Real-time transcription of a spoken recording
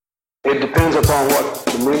It depends upon what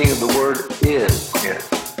the meaning of the word is. Yeah.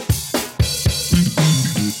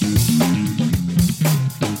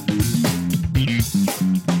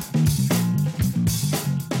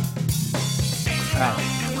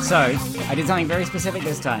 Alright, so I did something very specific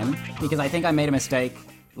this time because I think I made a mistake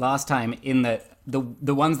last time in that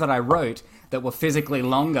the ones that I wrote that were physically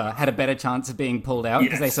longer had a better chance of being pulled out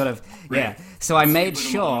because they sort of So I made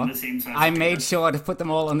sure to put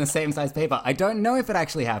them all on the same size paper. I don't know if it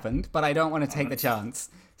actually happened, but I don't want to take the chance.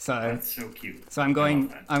 So that's so cute. So I'm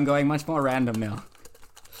going much more random now.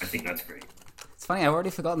 I think that's great. It's funny, I've already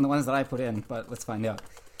forgotten the ones that I put in, but let's find out.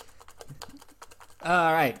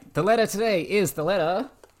 Alright, the letter today is the letter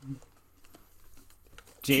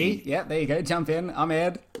G. Yeah, there you go, jump in. I'm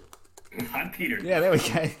Ed. I'm Peter. Yeah, there we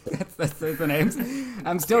go. That's the names.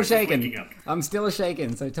 I'm still shaking. I'm still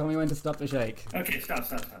shaking, so tell me when to stop the shake. Okay, stop.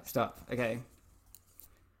 Stop, okay.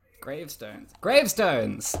 Gravestones.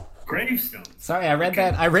 Sorry, I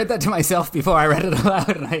read that to myself before I read it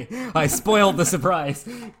aloud, and I spoiled the surprise.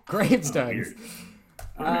 Gravestones.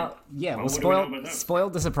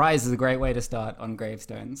 Spoiled the surprise is a great way to start on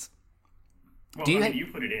gravestones. Well, you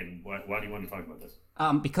put it in. Why do you want to talk about this?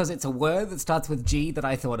 Because it's a word that starts with G that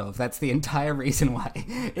I thought of. That's the entire reason why.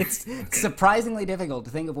 It's surprisingly difficult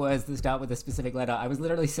to think of words that start with a specific letter. I was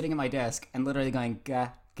literally sitting at my desk and literally going ga,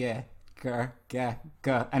 ga, ga, ga,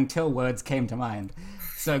 ga, until words came to mind.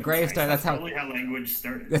 So gravestone, that's probably how language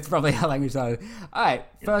started. That's probably how language started. All right,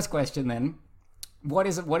 first question then. What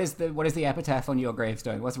is the epitaph on your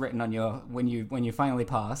gravestone? What's written on your when you finally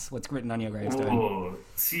pass? What's written on your gravestone? Oh,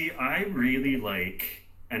 see, I really like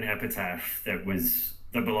an epitaph that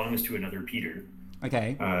belongs to another Peter.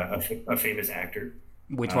 Okay. A famous actor.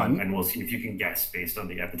 Which one? And we'll see if you can guess based on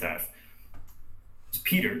the epitaph. It's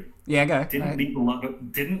Peter. Yeah, go. Didn't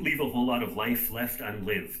leave a whole lot of life left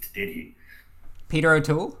unlived, did he? Peter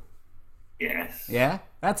O'Toole? Yes. Yeah,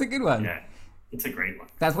 that's a good one. Yeah, it's a great one.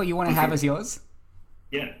 That's what you want to have as yours?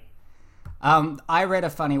 Yeah. I read a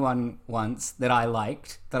funny one once that I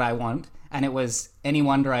liked, that I want, and it was, any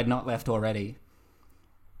wonder I'd not left already.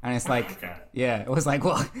 And it's like, it was like,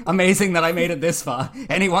 well, amazing that I made it this far.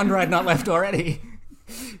 Any wonder I'd not left already.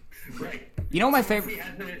 Great. You know my favorite...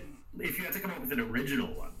 If you had to come up with an original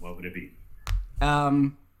one, what would it be?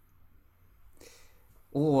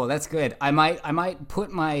 Oh, that's good. I might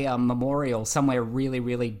put my memorial somewhere really,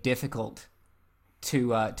 really difficult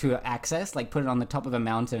to access, like put it on the top of a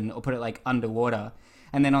mountain or put it like underwater,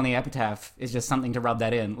 and then on the epitaph is just something to rub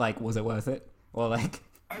that in, like, was it worth it? Or like...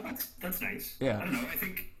 Oh, that's nice. Yeah. I don't know.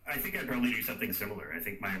 I think I'd probably do something similar. I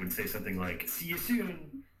think mine would say something like, "See you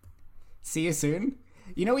soon." See you soon?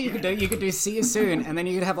 You know what you could do? You could do "see you soon," and then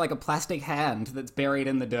you could have like a plastic hand that's buried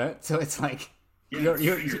in the dirt, so it's like you're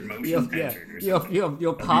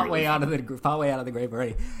part way out of the grave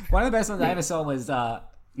already. One of the best ones I ever saw was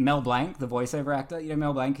Mel Blanc, the voiceover actor. You know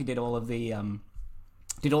Mel Blanc, who did all of the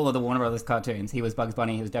Warner Brothers cartoons. He was Bugs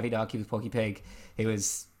Bunny, he was Daffy Duck, he was Porky Pig, he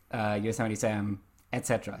was Yosemite Sam,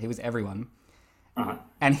 etc. He was everyone. Uh-huh.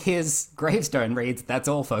 And his gravestone reads, "That's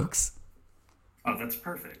all, folks." Oh, that's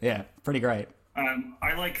perfect. Yeah, pretty great.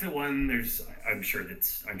 I like the one. I'm sure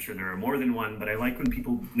there are more than one, but I like when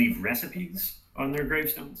people leave recipes on their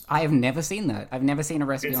gravestones. I have never seen that. I've never seen a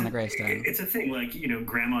recipe on a gravestone. It's a thing, like,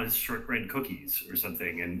 grandma's shortbread cookies or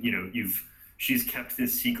something, and she's kept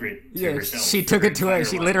this secret to herself. She took it to her.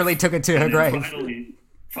 She literally took it to her grave.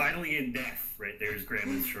 Finally, in death, right there's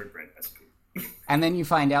grandma's shortbread recipe. And then you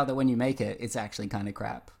find out that when you make it, it's actually kind of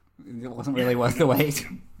crap. It wasn't really worth the wait.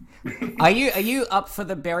 Are you up for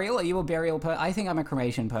the burial? Are you a burial person? I think I'm a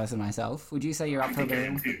cremation person myself. Would you say you're up for a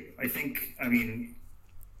burial? I think,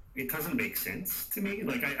 it doesn't make sense to me.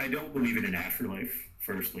 Like, I don't believe in an afterlife,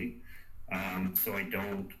 firstly. So I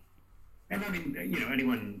don't... And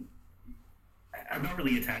anyone... I'm not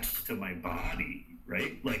really attached to my body,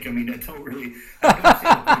 right? Like, I don't really...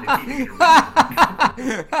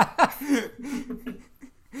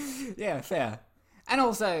 Yeah, fair. And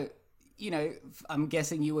also, I'm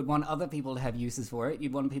guessing you would want other people to have uses for it.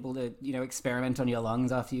 You'd want people to, experiment on your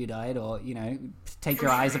lungs after you died, or, take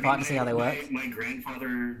your eyes apart to see how they work. My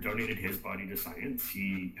grandfather donated his body to science.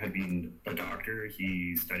 He had been a doctor.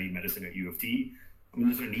 He studied medicine at U of T.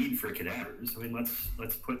 There's a need for cadavers.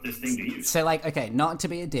 Let's put this thing to use. So, not to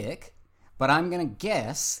be a dick, but I'm going to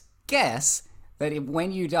guess that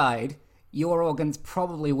when you died, your organs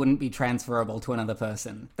probably wouldn't be transferable to another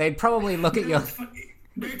person. They'd probably look at your...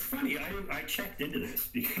 It's funny. I checked into this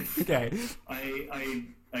because I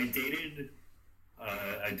dated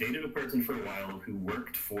a person for a while who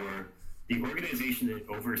worked for the organization that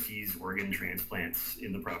oversees organ transplants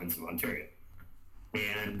in the province of Ontario,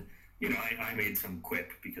 and I made some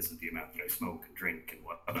quip because of the amount that I smoke and drink and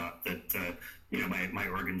whatnot that, my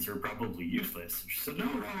organs are probably useless. She said,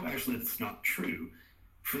 no, actually, that's not true.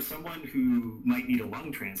 For someone who might need a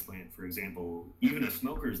lung transplant, for example, even a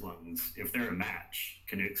smoker's lungs, if they're a match,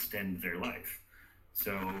 can extend their life.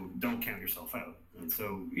 So don't count yourself out. And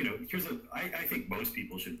so, I think most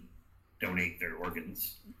people should donate their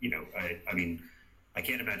organs. I mean, I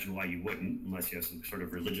can't imagine why you wouldn't, unless you have some sort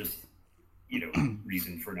of religious,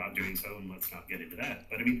 reason for not doing so, and let's not get into that.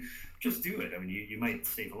 But I mean, just do it. I mean, you might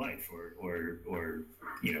save a life or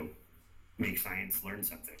make science learn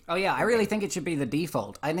something. Oh yeah, I really think it should be the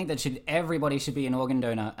default. I think that everybody should be an organ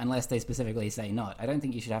donor unless they specifically say not. I don't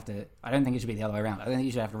think it should be the other way around. I don't think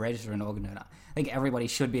you should have to register an organ donor. I think everybody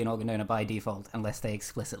should be an organ donor by default unless they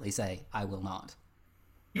explicitly say, I will not.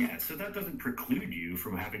 Yeah, so that doesn't preclude you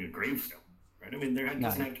from having a gravestone, right? I mean, there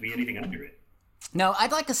doesn't have to be anything under it. No,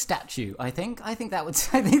 I'd like a statue. I think that would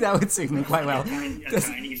suit me quite well. A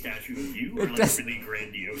tiny statue of you, or like really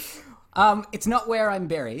grandiose. It's not where I'm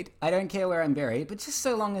buried. I don't care where I'm buried, but just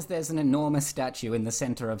so long as there's an enormous statue in the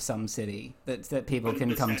center of some city that people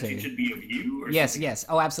can come to. The statue should be of you, or yes, something? yes.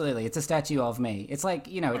 Oh, absolutely. It's a statue of me. It's like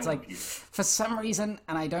for some reason,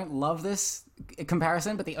 and I don't love this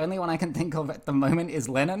comparison, but the only one I can think of at the moment is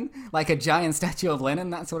Lenin, like a giant statue of Lenin,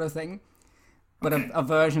 that sort of thing. But okay. a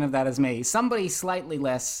version of that is me. Somebody slightly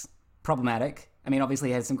less problematic. I mean, obviously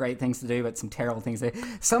he has some great things to do, but some terrible things to do.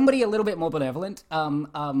 Somebody a little bit more benevolent.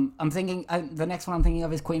 I'm thinking, the next one I'm thinking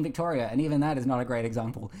of is Queen Victoria, and even that is not a great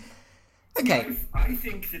example. Okay. I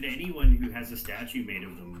think that anyone who has a statue made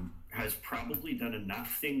of them has probably done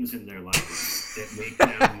enough things in their lives that make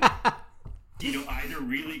them, either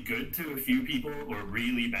really good to a few people or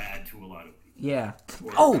really bad to a lot of people. Yeah.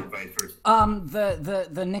 Or vice versa.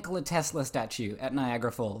 The Nikola Tesla statue at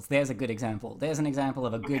Niagara Falls. There's a good example. There's an example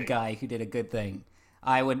of a good guy who did a good thing.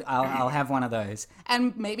 I'll have one of those,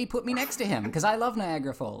 and maybe put me next to him because I love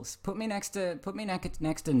Niagara Falls. Put me next to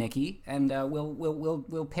Nikki, and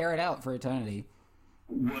we'll pair it out for eternity.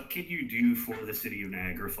 What can you do for the city of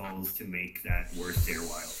Niagara Falls to make that worth their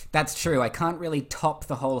while? That's true. I can't really top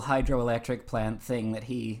the whole hydroelectric plant thing that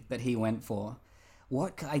he went for.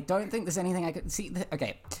 I don't think there's anything I could see.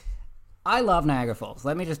 Okay, I love Niagara Falls.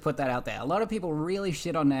 Let me just put that out there. A lot of people really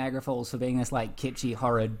shit on Niagara Falls for being this like kitschy,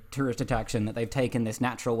 horrid tourist attraction that they've taken this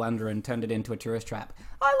natural wonder and turned it into a tourist trap.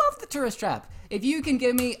 I love the tourist trap. If you can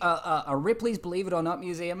give me a Ripley's Believe It or Not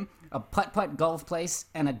museum, a putt-putt golf place,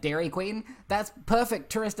 and a Dairy Queen, that's perfect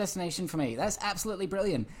tourist destination for me. That's absolutely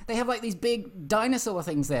brilliant. They have like these big dinosaur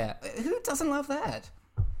things there. Who doesn't love that?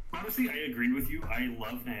 Honestly, I agree with you. I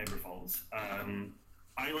love Niagara Falls.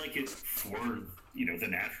 I like it for, the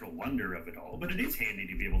natural wonder of it all, but it is handy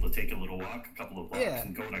to be able to take a little walk, a couple of blocks,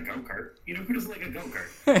 and go on a go-kart. Who doesn't like a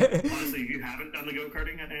go-kart? Honestly, if you haven't done the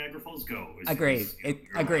go-karting at Niagara Falls, go. Agreed.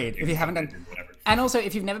 Agreed. If you haven't done... And also,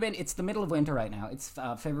 if you've never been, it's the middle of winter right now. It's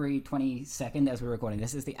February 22nd as we're recording.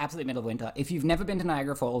 This is the absolute middle of winter. If you've never been to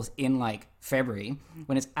Niagara Falls in, February,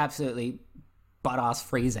 when it's absolutely butt-ass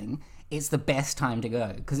freezing... It's the best time to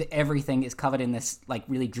go because everything is covered in this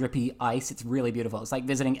really drippy ice. It's really beautiful. It's like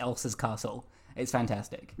visiting Elsa's castle. It's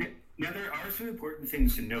fantastic. Now there are some important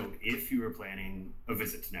things to note if you are planning a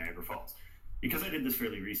visit to Niagara Falls. Because I did this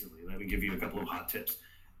fairly recently, let me give you a couple of hot tips.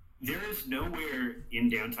 There is nowhere in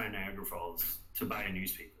downtown Niagara Falls to buy a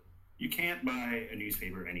newspaper. You can't buy a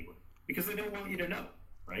newspaper anywhere because they don't want you to know.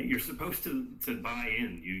 Right? You're supposed to buy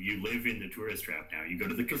in. You live in the tourist trap now. You go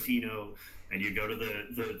to the casino and you go to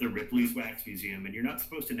the Ripley's Wax Museum and you're not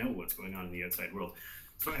supposed to know what's going on in the outside world.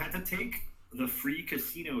 So I had to take the free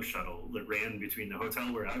casino shuttle that ran between the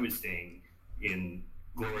hotel where I was staying in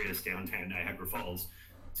glorious downtown Niagara Falls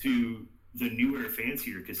to the newer,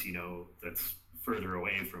 fancier casino that's further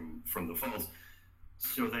away from the falls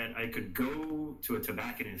so that I could go to a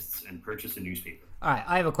tobacconist's and purchase a newspaper. All right,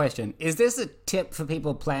 I have a question. Is this a tip for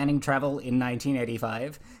people planning travel in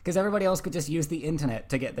 1985? Because everybody else could just use the internet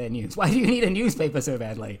to get their news. Why do you need a newspaper so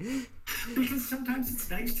badly? Because sometimes it's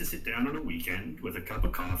nice to sit down on a weekend with a cup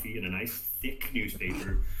of coffee and a nice thick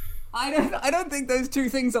newspaper. I don't think those two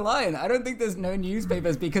things align. I don't think there's no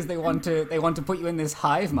newspapers because they want to put you in this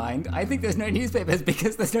hive mind. I think there's no newspapers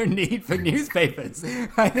because there's no need for newspapers.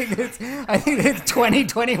 I think it's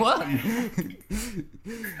 2021.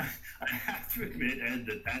 I have to admit, Ed,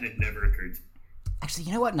 that had never occurred to me. Actually,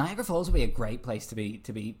 you know what? Niagara Falls would be a great place to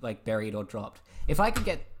be buried or dropped. If I could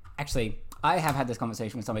get... Actually, I have had this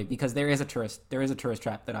conversation with somebody because there is a tourist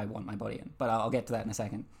trap that I want my body in, but I'll get to that in a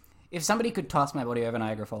second. If somebody could toss my body over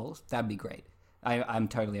Niagara Falls, that'd be great. I'm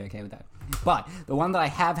totally okay with that. But the one that I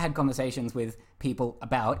have had conversations with people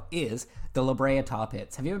about is the La Brea Tar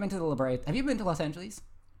Pits. Have you ever been to the La Brea? Have you been to Los Angeles?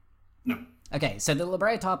 No. Okay, so the La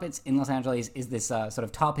Brea Tar Pits in Los Angeles is this sort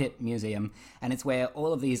of tar pit museum, and it's where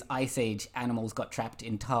all of these Ice Age animals got trapped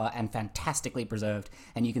in tar and fantastically preserved.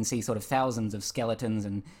 And you can see sort of thousands of skeletons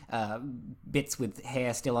and bits with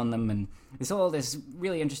hair still on them, and there's all this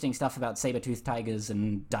really interesting stuff about saber-toothed tigers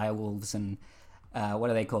and dire wolves and what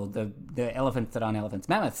are they called? The elephants that aren't elephants.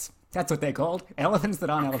 Mammoths. That's what they're called. Elephants that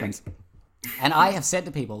aren't elephants. And I have said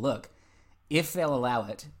to people, look, if they'll allow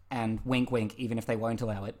it, and wink wink, even if they won't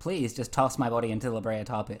allow it, please just toss my body into the La Brea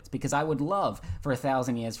Tar Pits, because I would love, for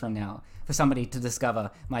 1,000 years from now, for somebody to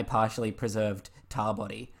discover my partially preserved tar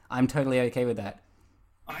body. I'm totally okay with that.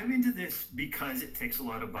 I'm into this because it ticks a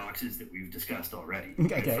lot of boxes that we've discussed already.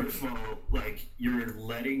 Okay. First of all, like, you're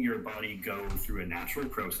letting your body go through a natural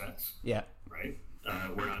process. Yeah. Right?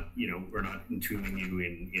 We're not entombing you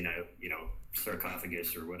in a,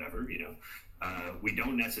 sarcophagus or whatever, we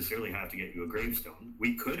don't necessarily have to get you a gravestone.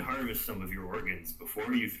 We could harvest some of your organs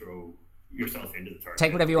before you throw yourself into the tar pit.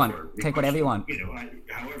 Take whatever you want. Take whatever you want.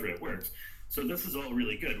 However it works. So this is all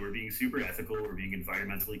really good. We're being super ethical. We're being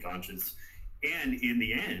environmentally conscious. And in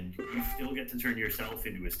the end, you still get to turn yourself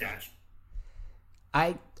into a statue.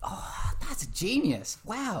 That's genius.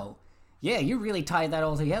 Wow. Yeah, you really tied that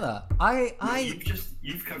all together.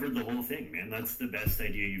 You've covered the whole thing, man. That's the best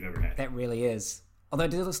idea you've ever had. That really is. Although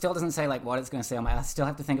it still doesn't say like what it's going to say on my... I still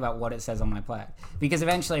have to think about what it says on my plaque. Because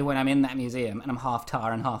eventually when I'm in that museum and I'm half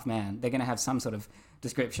tar and half man, they're going to have some sort of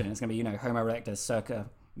description. It's going to be, Homo erectus circa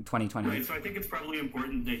 2020. Right, so I think it's probably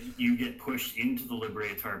important that you get pushed into the La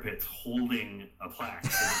Brea Tar Pits holding a plaque.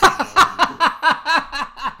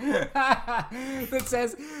 That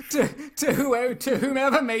says, to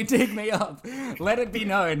whomever may dig me up, let it be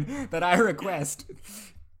known that I request...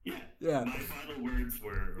 Yeah. My final words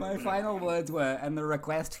were... My final words were, and the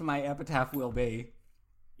request for my epitaph will be...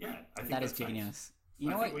 Yeah, I think that is genius. Nice. You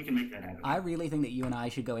know what? We can make that happen. I really think that you and I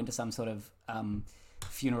should go into some sort of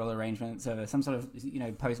funeral arrangements or some sort of,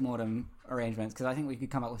 post-mortem arrangements, because I think we could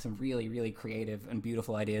come up with some really, really creative and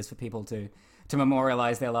beautiful ideas for people to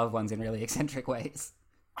memorialize their loved ones in really eccentric ways.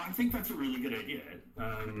 I think that's a really good idea.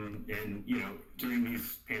 And, during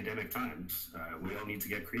these pandemic times, we all need to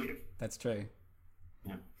get creative. That's true.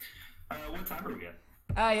 Yeah. What time are we at?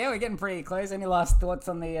 Yeah, we're getting pretty close. Any last thoughts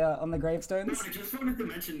on the gravestones? No, I just wanted to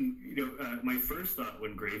mention, my first thought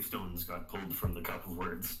when gravestones got pulled from the Cup of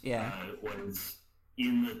Words was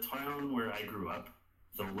in the town where I grew up,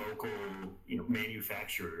 the local,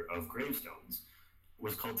 manufacturer of gravestones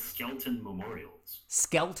was called Skelton Memorials.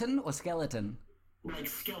 Skelton or skeleton? Like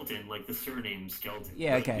Skelton, like the surname Skelton.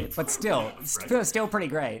 Yeah, okay, but still pretty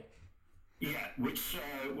great. Yeah, which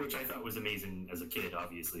I thought was amazing as a kid,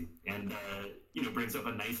 obviously, and brings up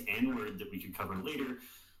a nice N word that we could cover later,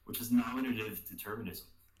 which is nominative determinism.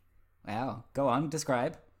 Wow, go on,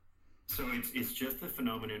 describe. So it's just the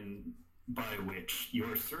phenomenon by which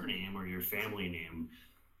your surname or your family name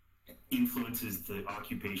influences the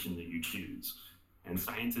occupation that you choose, and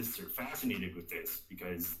scientists are fascinated with this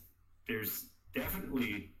because there's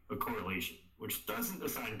definitely a correlation, which doesn't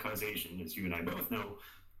assign causation, as you and I both know,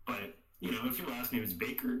 but if your last name is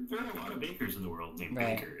Baker, there are a lot of Bakers in the world named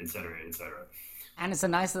Baker, et cetera, et cetera. And it's a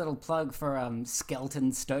nice little plug for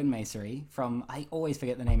Skelton Stonemasonry from, I always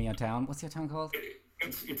forget the name of your town. What's your town called?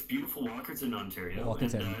 It's beautiful Walkerton, Ontario.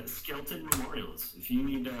 Walkerton. And Skelton Memorials. If you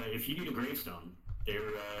need a gravestone,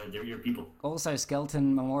 they're your people. Also,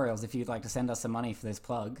 Skelton Memorials, if you'd like to send us some money for this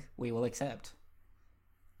plug, we will accept.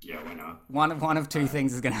 Yeah, why not? One of two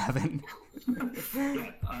things is going to happen.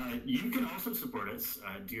 You can also support us,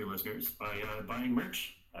 dear listeners, by buying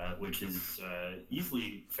merch, which is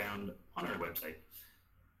easily found on our website.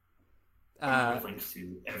 Links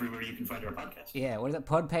to everywhere you can find our podcast. Yeah, what is it?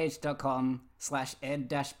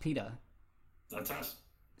 podpage.com/ed-peter. That's us.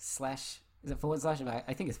 Is it /?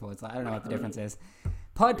 I think it's /. I don't know what the difference is.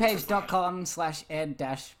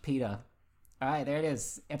 podpage.com/ed-peter. All right, there it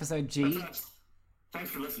is. Episode G. Thanks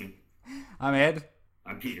for listening. I'm Ed.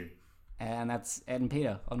 I'm Peter. And that's Ed and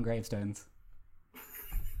Peter on gravestones.